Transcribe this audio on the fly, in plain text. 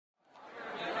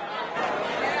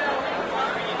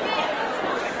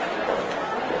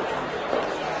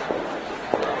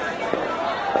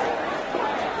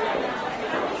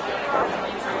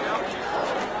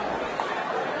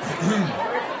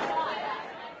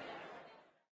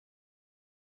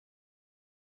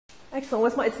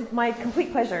Excellent. Well, it's my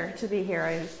complete pleasure to be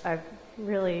here. I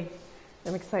really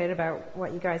am excited about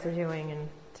what you guys are doing and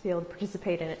to be able to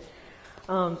participate in it.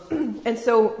 And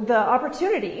so the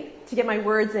opportunity to get my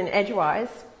words in Edgewise,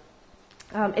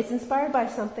 it's inspired by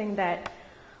something that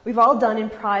we've all done in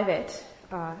private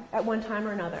at one time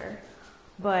or another,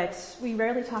 but we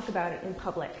rarely talk about it in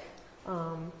public.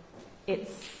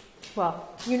 Well,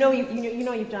 you know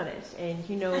you've done it, and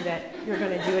you know that you're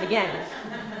going to do it again.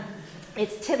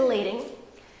 It's titillating,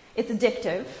 it's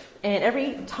addictive, and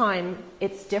every time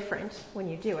it's different when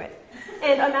you do it.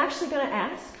 And I'm actually going to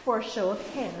ask for a show of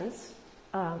hands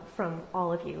from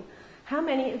all of you. How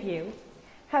many of you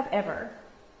have ever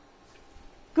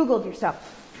Googled yourself?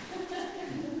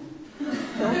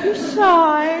 Don't be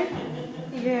shy.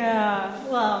 Yeah,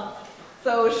 well,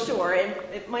 so sure,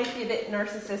 it might be a bit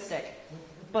narcissistic,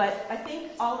 but I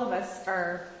think all of us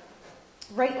are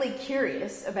rightly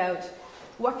curious about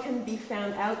what can be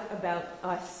found out about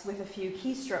us with a few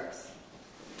keystrokes.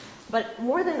 But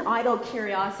more than idle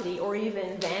curiosity or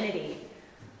even vanity,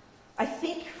 I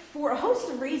think for a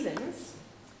host of reasons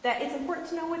that it's important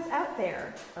to know what's out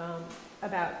there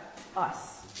about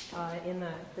us in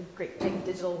the great big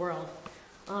digital world.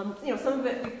 Some of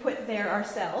it we put there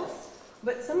ourselves,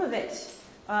 but some of it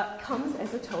comes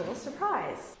as a total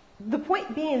surprise. The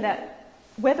point being that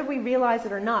whether we realize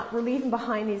it or not, we're leaving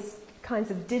behind these kinds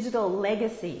of digital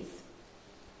legacies,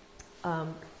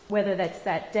 whether that's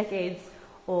that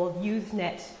decades-old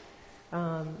Usenet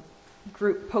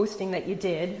group posting that you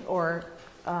did, or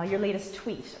your latest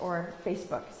tweet or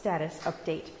Facebook status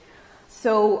update.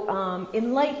 So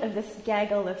in light of this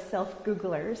gaggle of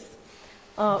self-Googlers,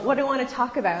 what I want to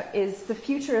talk about is the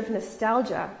future of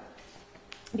nostalgia,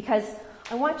 because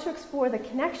I want to explore the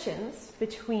connections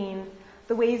between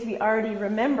the ways we already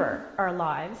remember our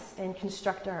lives and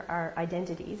construct our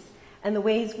identities, and the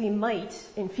ways we might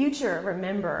in future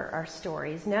remember our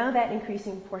stories, now that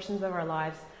increasing portions of our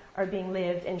lives are being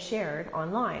lived and shared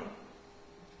online.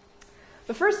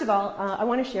 But first of all, I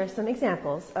want to share some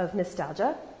examples of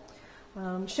nostalgia.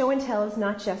 Show and tell is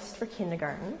not just for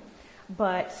kindergarten,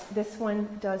 but this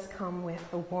one does come with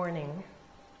a warning.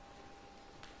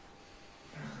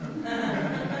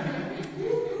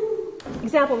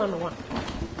 Example number one.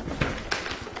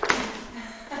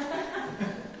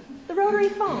 The rotary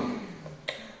phone.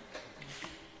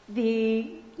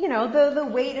 The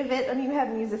weight of it, I mean, you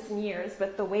haven't used this in years,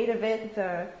 but the weight of it,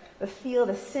 the feel,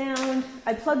 the sound.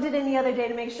 I plugged it in the other day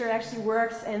to make sure it actually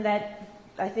works, and that,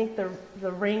 I think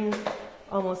the ring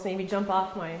almost made me jump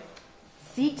off my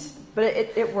seat, but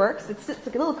it works. It's a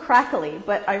little crackly,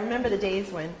 but I remember the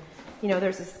days when,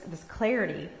 there's this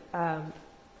clarity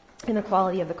in the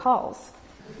quality of the calls.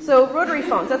 So rotary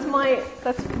phones, that's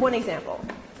one example.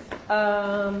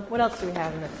 What else do we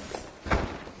have in this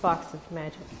box of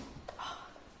magic?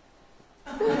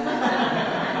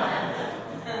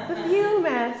 The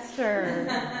Viewmaster.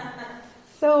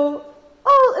 So,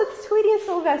 it's Tweety and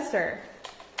Sylvester.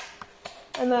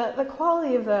 And the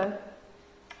quality of the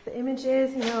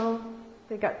images,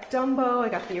 they got Dumbo, I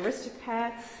got the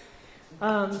Aristocats.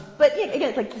 But again,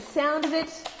 it's like the sound of it,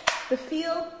 the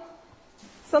feel.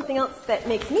 Something else that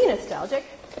makes me nostalgic,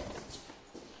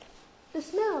 the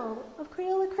smell of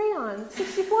Crayola crayons,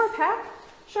 64-pack,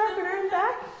 sharpener and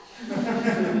back.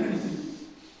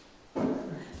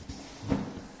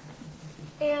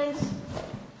 And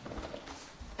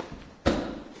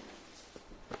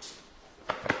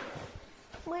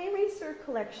my eraser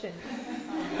collection.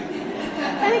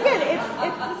 And again, it's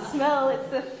the smell, it's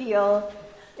the feel,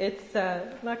 it's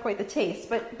not quite the taste,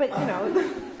 but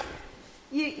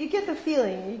You get the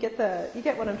feeling, you get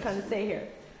what I'm trying to say here.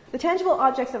 The tangible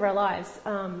objects of our lives,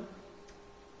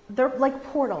 they're like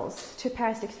portals to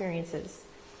past experiences.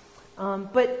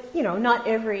 But, not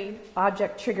every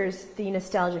object triggers the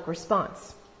nostalgic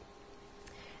response.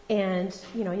 And,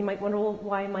 you might wonder, well,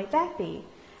 why might that be?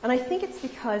 And I think it's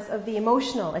because of the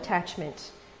emotional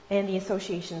attachment and the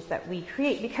associations that we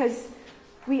create, because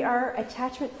we are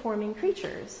attachment-forming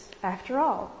creatures, after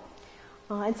all.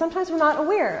 And sometimes we're not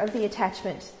aware of the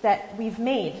attachment that we've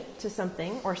made to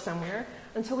something or somewhere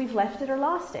until we've left it or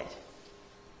lost it.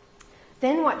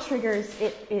 Then what triggers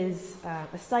it is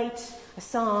a sight, a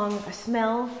song, a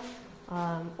smell,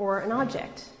 or an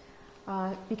object.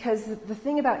 Because the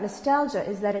thing about nostalgia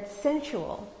is that it's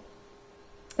sensual.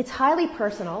 It's highly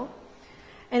personal,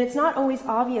 and it's not always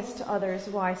obvious to others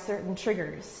why certain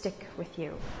triggers stick with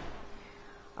you.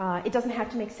 It doesn't have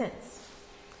to make sense.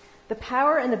 The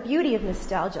power and the beauty of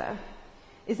nostalgia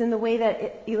is in the way that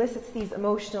it elicits these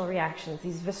emotional reactions,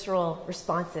 these visceral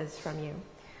responses from you.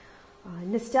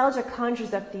 Nostalgia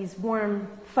conjures up these warm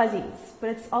fuzzies, but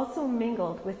it's also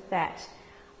mingled with that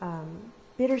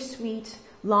bittersweet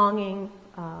longing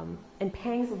and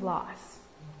pangs of loss.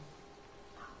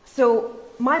 So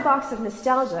my box of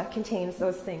nostalgia contains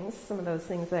those things, some of those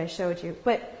things that I showed you,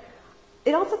 but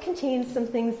it also contains some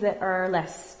things that are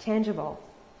less tangible.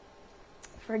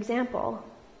 For example,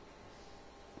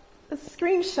 a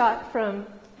screenshot from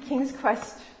King's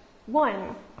Quest I,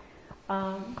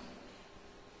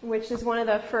 which is one of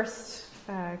the first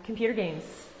computer games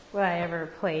that I ever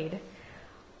played.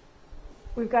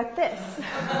 We've got this.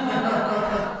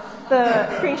 The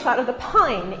screenshot of the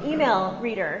Pine email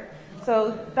reader.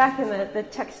 So back in the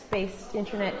text-based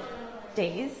internet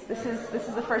days, this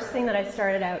is the first thing that I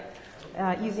started out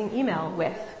using email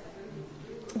with.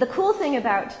 The cool thing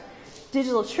about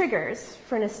digital triggers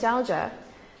for nostalgia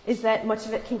is that much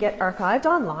of it can get archived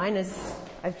online, as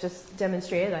I've just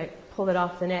demonstrated. I pulled it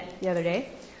off the net the other day.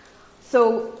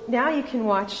 So now you can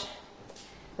watch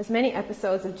as many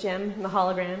episodes of Jem and the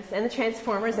Holograms and the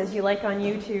Transformers as you like on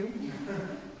YouTube.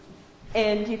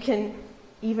 And you can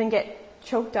even get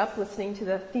choked up listening to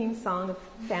the theme song of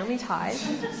Family Ties.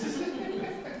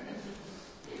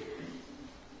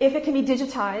 If it can be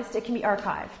digitized, it can be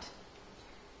archived.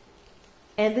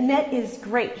 And the net is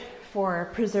great for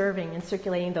preserving and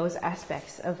circulating those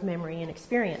aspects of memory and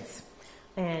experience.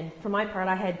 And for my part,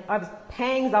 I was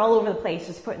pangs all over the place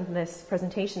just putting this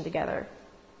presentation together.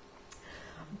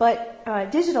 But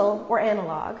digital or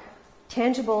analog,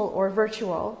 tangible or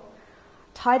virtual,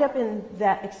 tied up in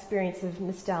that experience of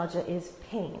nostalgia is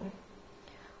pain.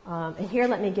 And here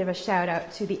let me give a shout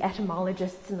out to the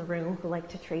etymologists in the room who like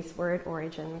to trace word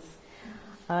origins.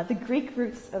 The Greek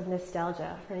roots of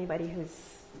nostalgia, for anybody who's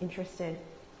interested,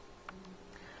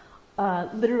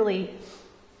 literally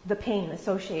the pain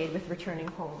associated with returning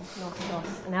home,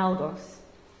 nostos and algos.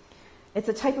 It's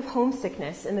a type of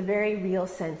homesickness in the very real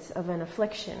sense of an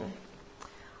affliction.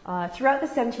 Throughout the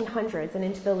 1700s and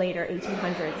into the later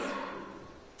 1800s,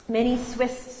 many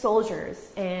Swiss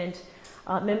soldiers and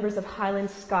members of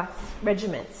Highland Scots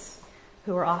regiments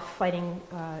who were off fighting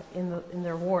in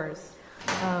their wars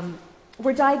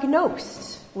were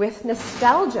diagnosed with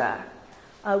nostalgia,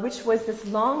 which was this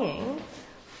longing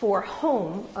for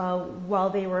home while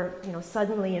they were,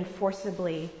 suddenly and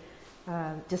forcibly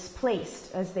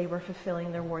displaced as they were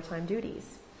fulfilling their wartime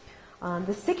duties.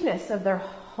 The sickness of their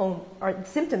home, or the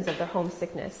symptoms of their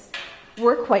homesickness,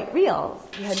 were quite real.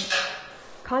 You had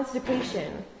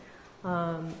constipation,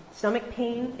 stomach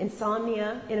pain,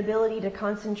 insomnia, inability to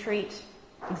concentrate,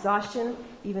 exhaustion,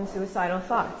 even suicidal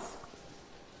thoughts.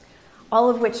 All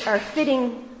of which are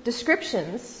fitting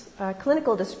descriptions,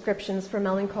 clinical descriptions for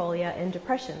melancholia and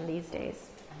depression these days.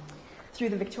 Through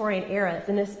the Victorian era,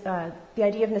 the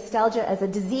idea of nostalgia as a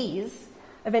disease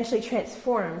eventually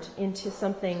transformed into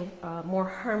something more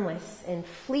harmless and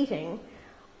fleeting,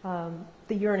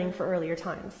 the yearning for earlier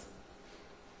times.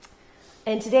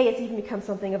 And today it's even become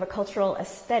something of a cultural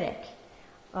aesthetic,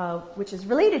 which is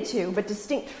related to, but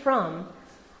distinct from,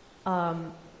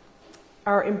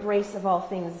 our embrace of all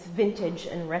things vintage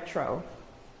and retro.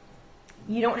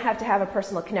 You don't have to have a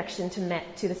personal connection to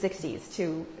the 60s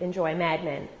to enjoy Mad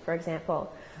Men, for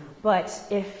example. But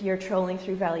if you're trolling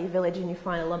through Valley Village and you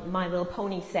find a My Little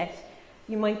Pony set,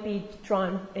 you might be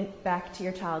drawn back to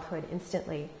your childhood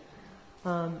instantly.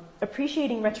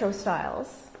 Appreciating retro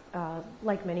styles,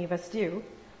 like many of us do,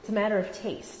 it's a matter of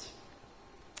taste.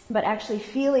 But actually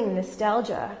feeling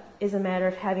nostalgia is a matter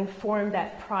of having formed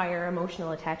that prior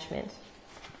emotional attachment.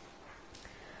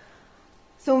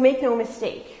 So make no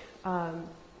mistake,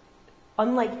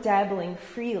 unlike dabbling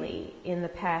freely in the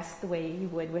past the way you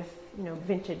would with,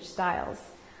 vintage styles,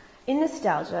 in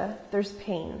nostalgia there's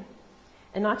pain.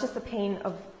 And not just the pain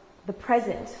of the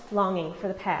present longing for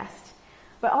the past,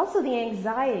 but also the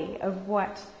anxiety of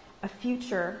what a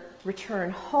future return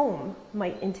home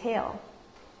might entail.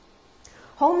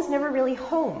 Home's never really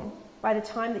home by the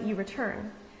time that you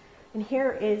return. And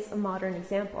here is a modern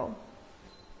example.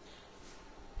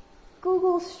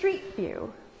 Google Street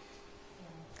View.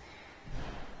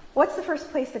 What's the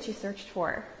first place that you searched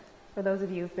for those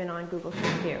of you who've been on Google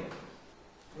Street View?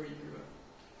 Where you grew up.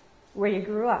 Where you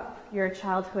grew up, your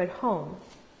childhood home.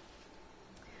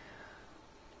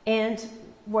 And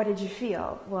what did you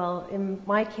feel? Well, in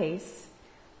my case,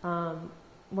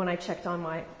 when I checked on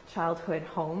my childhood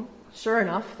home, sure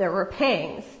enough, there were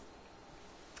pangs.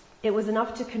 It was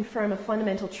enough to confirm a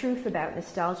fundamental truth about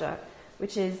nostalgia,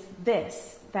 which is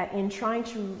this, that in trying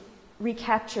to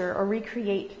recapture or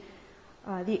recreate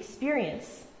the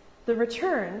experience, the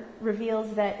return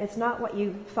reveals that it's not what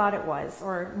you thought it was,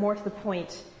 or more to the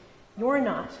point, you're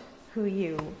not who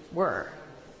you were.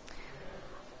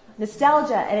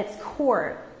 Nostalgia at its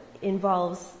core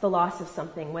involves the loss of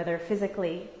something, whether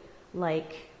physically,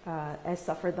 like as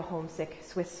suffered the homesick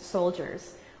Swiss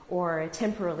soldiers, or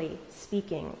temporally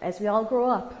speaking, as we all grow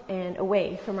up and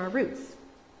away from our roots.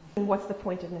 And what's the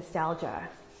point of nostalgia?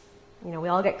 You know, we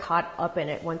all get caught up in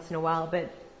it once in a while,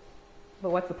 but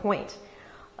what's the point?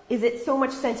 Is it so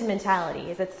much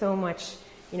sentimentality? Is it so much,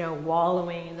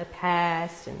 wallowing in the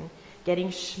past and getting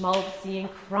schmaltzy and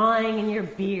crying in your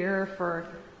beer for,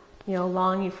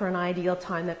 longing for an ideal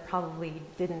time that probably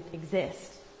didn't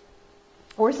exist?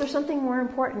 Or is there something more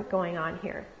important going on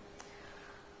here?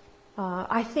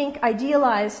 I think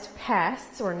idealized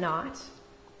pasts or not,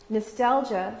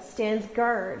 nostalgia stands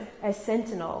guard as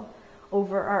sentinel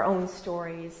over our own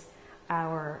stories,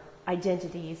 our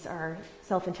identities, our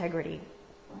self-integrity.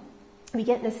 We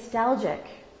get nostalgic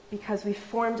because we've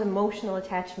formed emotional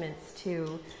attachments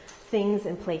to things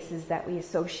and places that we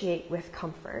associate with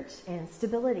comfort and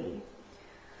stability.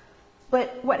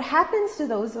 But what happens to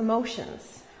those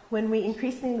emotions when we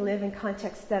increasingly live in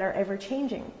contexts that are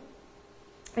ever-changing?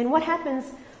 And what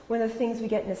happens when the things we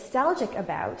get nostalgic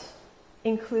about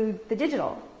include the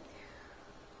digital?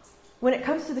 When it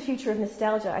comes to the future of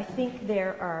nostalgia, I think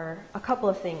there are a couple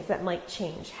of things that might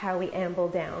change how we amble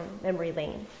down memory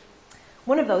lane.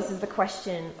 One of those is the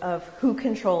question of who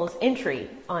controls entry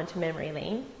onto memory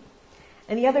lane.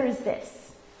 And the other is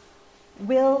this: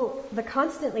 will the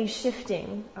constantly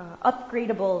shifting,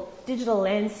 upgradable digital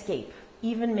landscape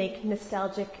even make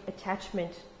nostalgic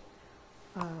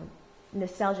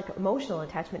emotional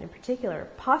attachment in particular,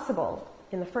 possible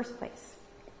in the first place?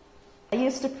 I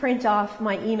used to print off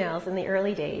my emails in the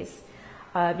early days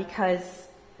because,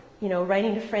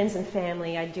 writing to friends and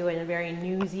family, I'd do it in a very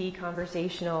newsy,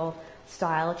 conversational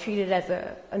style, treat it as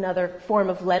another form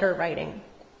of letter writing,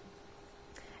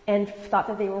 and thought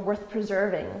that they were worth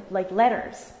preserving, like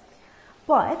letters.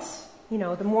 But,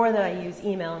 the more that I use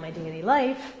email in my daily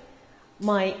life,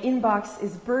 my inbox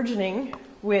is burgeoning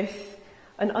with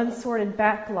an unsorted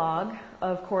backlog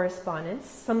of correspondence,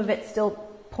 some of it still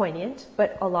poignant,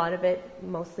 but a lot of it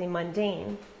mostly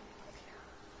mundane.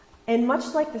 And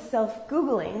much like the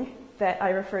self-Googling that I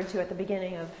referred to at the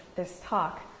beginning of this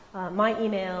talk, my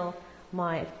email,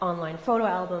 my online photo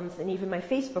albums, and even my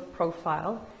Facebook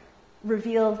profile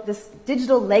reveal this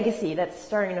digital legacy that's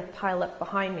starting to pile up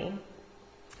behind me.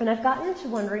 And I've gotten into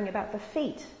wondering about the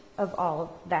fate of all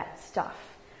of that stuff.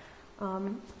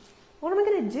 What am I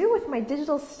going to do with my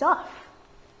digital stuff?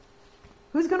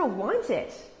 Who's going to want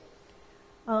it?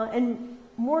 And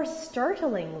more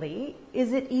startlingly,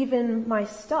 is it even my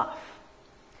stuff?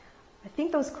 I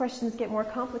think those questions get more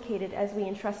complicated as we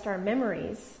entrust our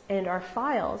memories and our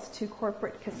files to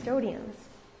corporate custodians.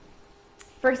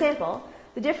 For example,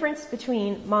 the difference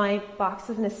between my box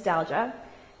of nostalgia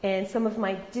and some of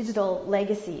my digital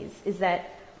legacies is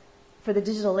that for the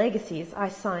digital legacies, I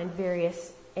signed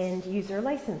various end-user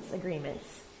license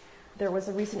agreements. There was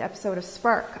a recent episode of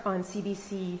Spark on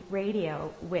CBC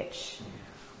Radio which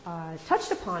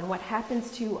touched upon what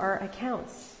happens to our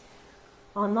accounts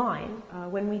online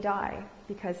when we die,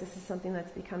 because this is something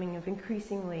that's becoming of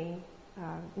increasing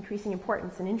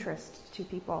importance and interest to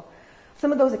people.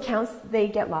 Some of those accounts, they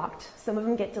get locked. Some of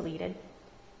them get deleted.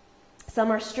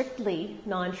 Some are strictly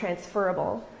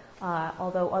non-transferable,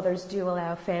 although others do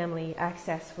allow family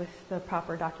access with the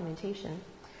proper documentation.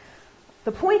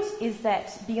 The point is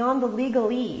that beyond the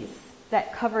legalese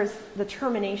that covers the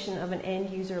termination of an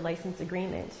end-user license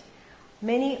agreement,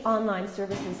 many online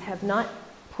services have not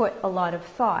put a lot of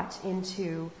thought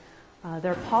into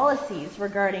their policies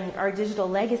regarding our digital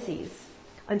legacies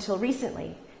until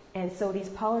recently. And so these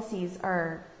policies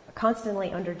are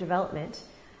constantly under development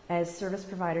as service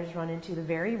providers run into the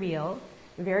very real,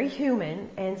 very human,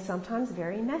 and sometimes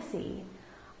very messy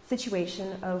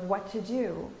situation of what to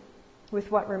do with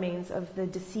what remains of the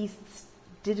deceased's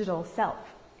digital self.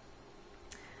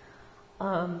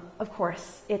 Of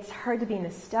course, it's hard to be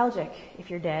nostalgic if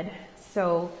you're dead,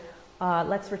 so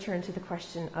let's return to the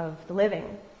question of the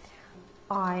living.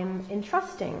 I'm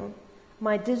entrusting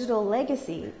my digital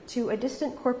legacy to a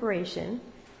distant corporation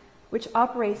which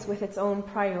operates with its own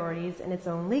priorities and its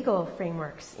own legal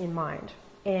frameworks in mind.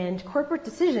 And corporate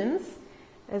decisions,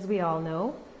 as we all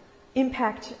know,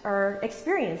 impact our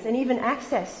experience and even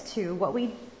access to what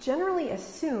we generally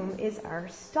assume is our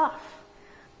stuff.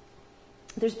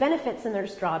 There's benefits and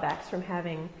there's drawbacks from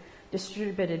having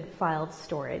distributed filed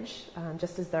storage,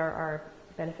 just as there are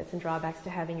benefits and drawbacks to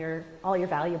having all your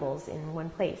valuables in one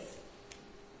place.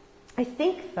 I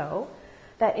think, though,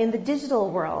 that in the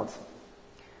digital world,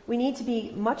 we need to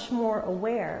be much more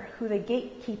aware who the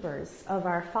gatekeepers of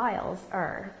our files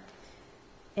are.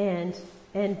 And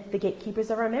and the gatekeepers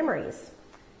of our memories,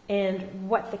 and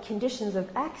what the conditions of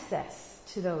access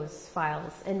to those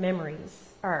files and memories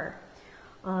are.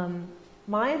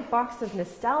 My box of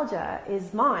nostalgia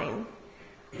is mine.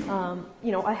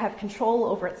 I have control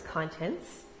over its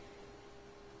contents,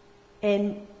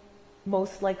 and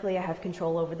most likely I have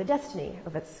control over the destiny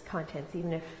of its contents,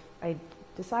 even if I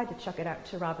decide to chuck it out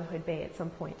to Robin Hood Bay at some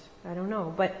point. I don't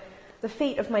know. But the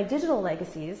fate of my digital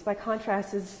legacies, by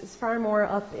contrast, is far more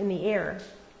up in the air.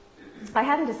 I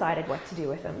haven't decided what to do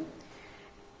with them,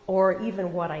 or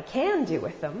even what I can do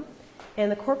with them,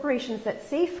 and the corporations that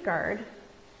safeguard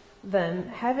them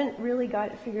haven't really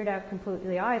got it figured out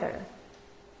completely either.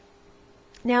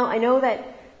 Now, I know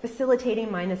that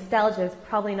facilitating my nostalgia is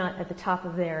probably not at the top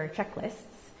of their checklists.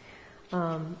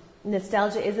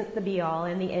 Nostalgia isn't the be-all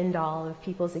and the end-all of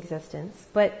people's existence,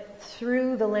 but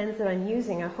through the lens that I'm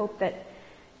using, I hope that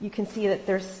you can see that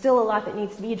there's still a lot that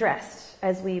needs to be addressed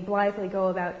as we blithely go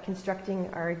about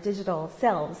constructing our digital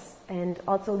selves and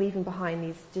also leaving behind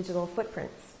these digital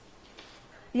footprints.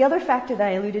 The other factor that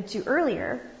I alluded to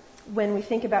earlier when we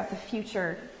think about the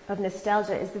future of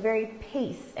nostalgia is the very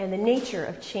pace and the nature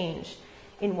of change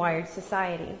in wired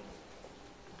society.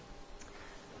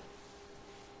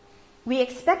 We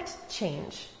expect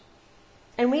change,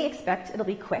 and we expect it'll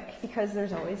be quick because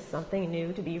there's always something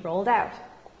new to be rolled out.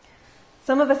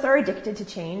 Some of us are addicted to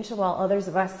change, while others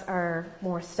of us are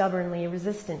more stubbornly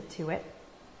resistant to it.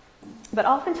 But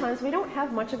oftentimes we don't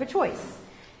have much of a choice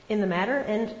in the matter,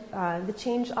 and the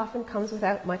change often comes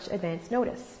without much advance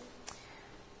notice.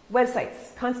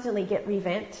 Websites constantly get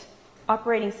revamped,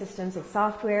 operating systems and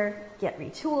software get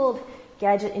retooled,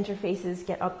 gadget interfaces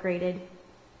get upgraded.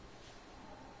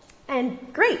 And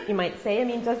great, you might say. I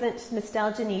mean, doesn't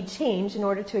nostalgia need change in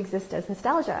order to exist as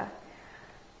nostalgia?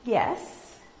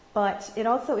 Yes, but it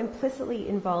also implicitly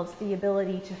involves the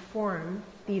ability to form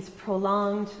these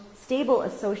prolonged, stable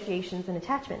associations and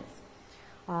attachments.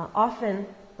 Often,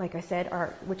 like I said,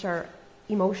 which are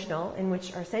emotional and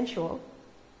which are sensual,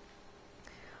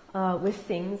 with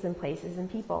things and places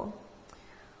and people.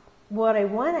 What I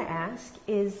want to ask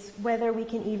is whether we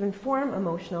can even form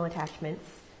emotional attachments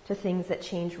to things that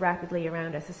change rapidly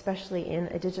around us, especially in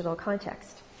a digital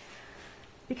context.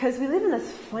 Because we live in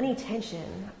this funny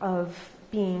tension of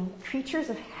being creatures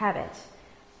of habit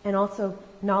and also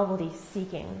novelty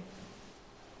seeking.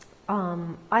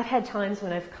 I've had times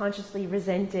when I've consciously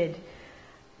resented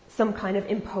some kind of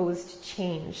imposed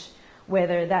change,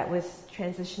 whether that was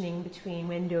transitioning between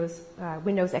Windows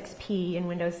XP and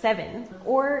Windows 7,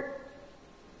 or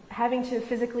having to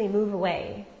physically move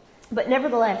away. But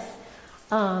nevertheless,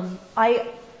 I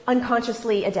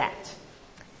unconsciously adapt,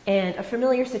 and a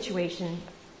familiar situation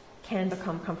can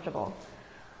become comfortable.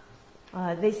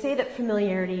 They say that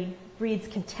familiarity breeds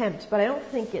contempt, but I don't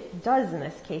think it does in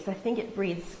this case. I think it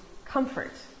breeds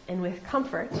comfort, and with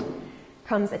comfort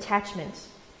comes attachment,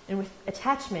 and with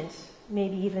attachment,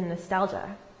 maybe even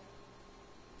nostalgia.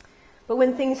 But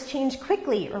when things change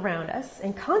quickly around us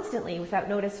and constantly without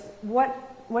notice, what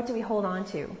do we hold on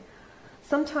to?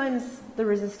 Sometimes the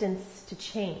resistance to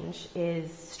change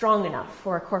is strong enough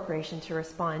for a corporation to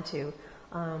respond to.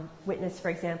 Witness, for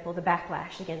example, the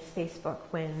backlash against Facebook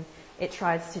when it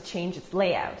tries to change its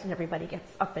layout and everybody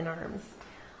gets up in arms.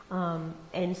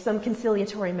 And some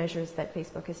conciliatory measures that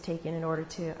Facebook has taken in order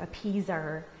to appease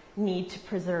our need to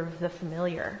preserve the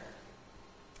familiar.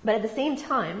 But at the same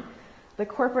time, the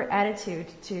corporate attitude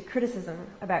to criticism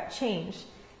about change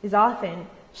is often,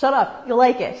 shut up, you'll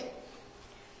like it.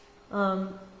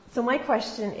 So my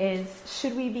question is,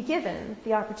 should we be given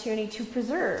the opportunity to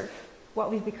preserve what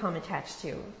we've become attached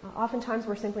to? Oftentimes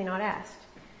we're simply not asked.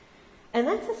 And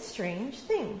that's a strange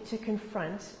thing to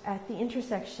confront at the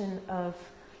intersection of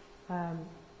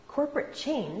corporate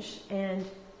change and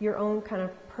your own kind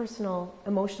of personal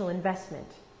emotional investment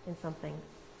in something.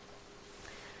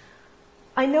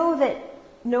 I know that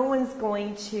no one's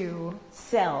going to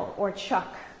sell or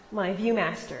chuck my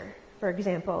Viewmaster, for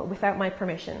example, without my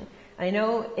permission. I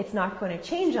know it's not going to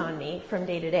change on me from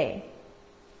day to day.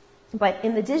 But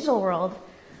in the digital world,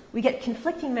 we get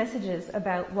conflicting messages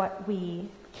about what we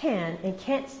can and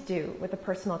can't do with the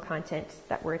personal content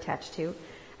that we're attached to,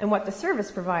 and what the service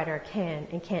provider can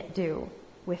and can't do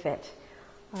with it.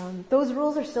 Those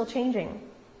rules are still changing,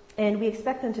 and we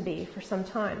expect them to be for some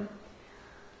time.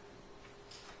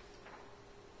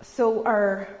 So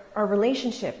our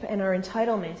relationship and our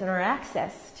entitlement and our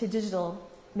access to digital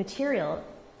material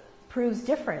proves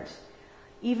different,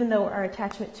 even though our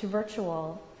attachment to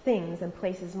virtual things and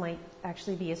places might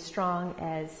actually be as strong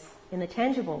as in the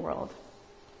tangible world.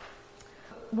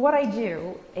 What I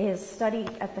do is study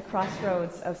at the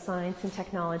crossroads of science and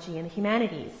technology and the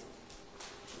humanities.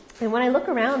 And when I look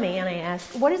around me and I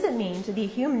ask, what does it mean to be a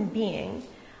human being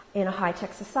in a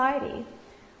high-tech society?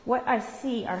 What I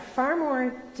see are far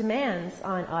more demands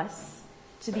on us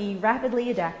to be rapidly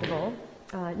adaptable,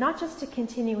 not just to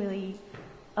continually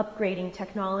upgrading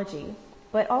technology,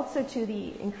 but also to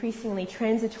the increasingly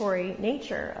transitory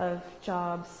nature of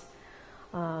jobs,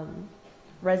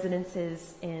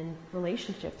 residences, and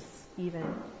relationships even.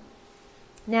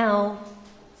 Now,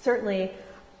 certainly,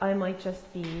 I might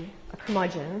just be a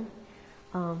curmudgeon,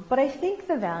 but I think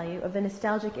the value of the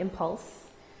nostalgic impulse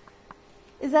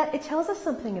is that it tells us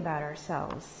something about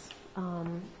ourselves,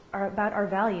 about our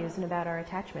values and about our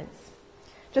attachments.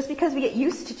 Just because we get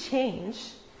used to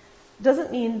change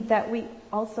doesn't mean that we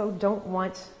also don't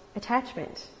want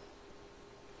attachment.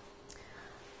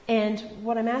 And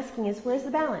what I'm asking is, where's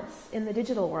the balance in the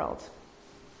digital world?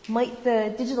 Might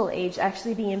the digital age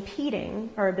actually be impeding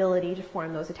our ability to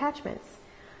form those attachments?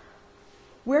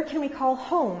 Where can we call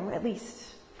home, at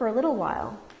least for a little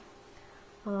while?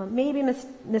 Maybe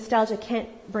nostalgia can't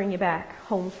bring you back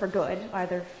home for good,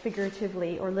 either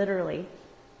figuratively or literally.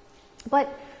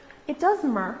 But it does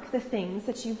mark the things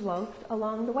that you've loved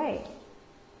along the way.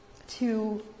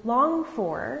 To long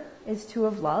for is to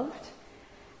have loved,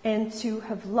 and to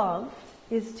have loved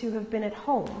is to have been at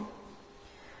home.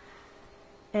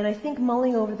 And I think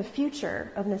mulling over the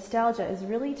future of nostalgia is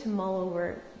really to mull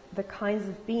over the kinds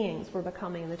of beings we're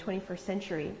becoming in the 21st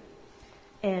century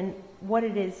and what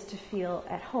it is to feel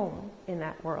at home in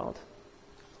that world.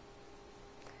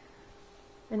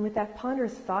 And with that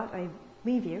ponderous thought, I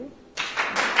leave you.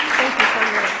 Thank you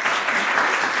so much.